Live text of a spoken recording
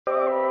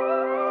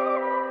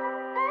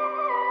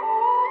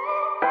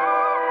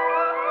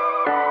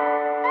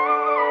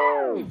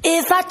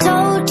If I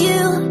told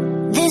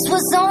you this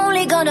was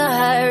only gonna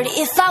hurt,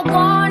 if I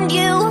warned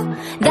you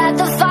that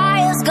the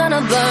fire's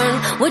gonna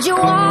burn, would you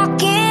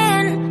walk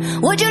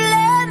in? Would you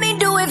let me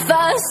do it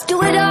first?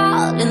 Do it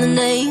all in the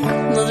name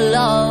of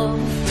love.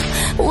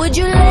 Would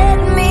you let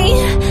me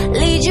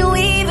lead you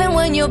even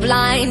when you're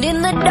blind?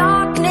 In the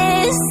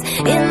darkness,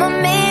 in the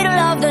middle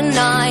of the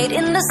night,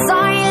 in the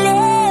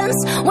silence,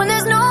 when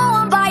there's no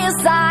one by your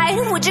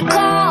side, would you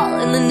call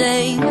in the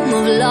name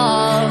of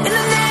love? In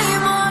the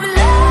name of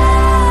love,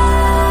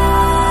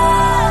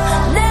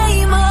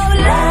 name of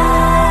love,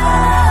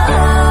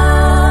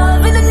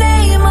 in the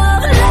name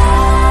of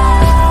love,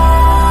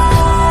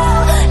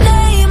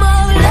 name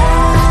of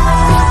love,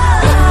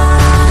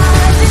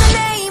 in the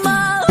name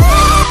of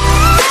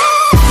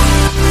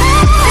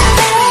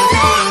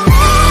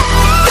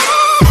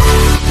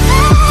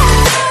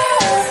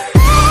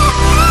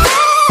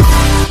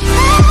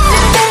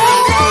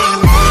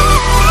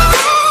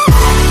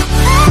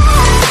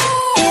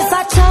If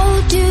I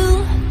told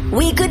you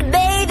we could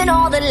bathe in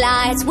all the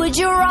lights, would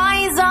you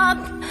rise up?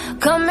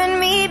 Come and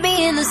meet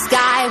me in the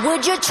sky.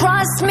 Would you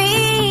trust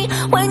me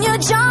when you're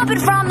jumping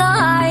from the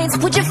heights?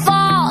 Would you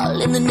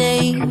fall in the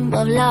name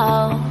of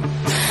love?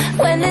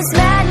 When there's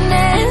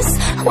madness,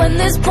 when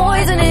there's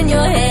poison in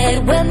your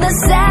head, when the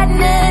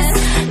sadness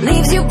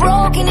leaves you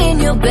broken in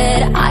your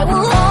bed, I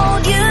will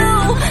hold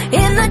you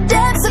in the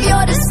depths of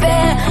your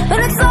despair. But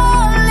it's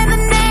all in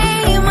the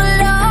name of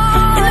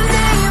love. In the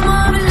name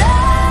of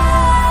love,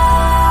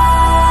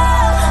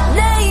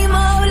 name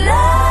of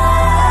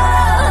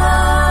love,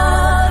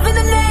 in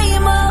the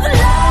name of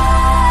love,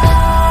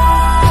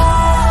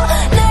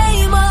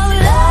 name of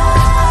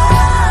love,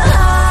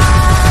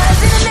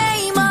 in the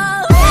name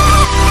of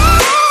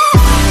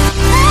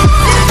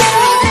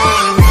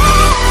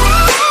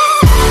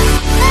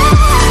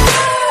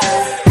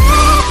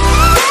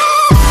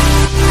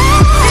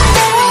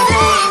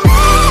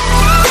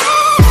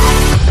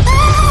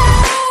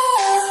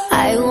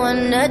I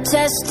wanna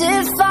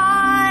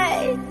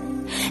testify,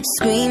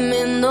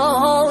 screaming the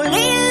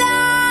holy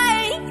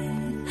light.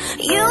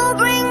 You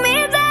bring me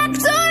back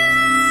to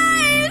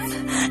life,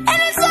 and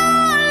it's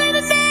all in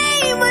the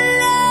name of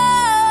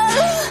love.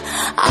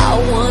 I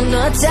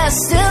wanna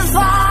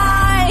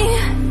testify,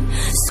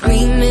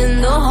 screaming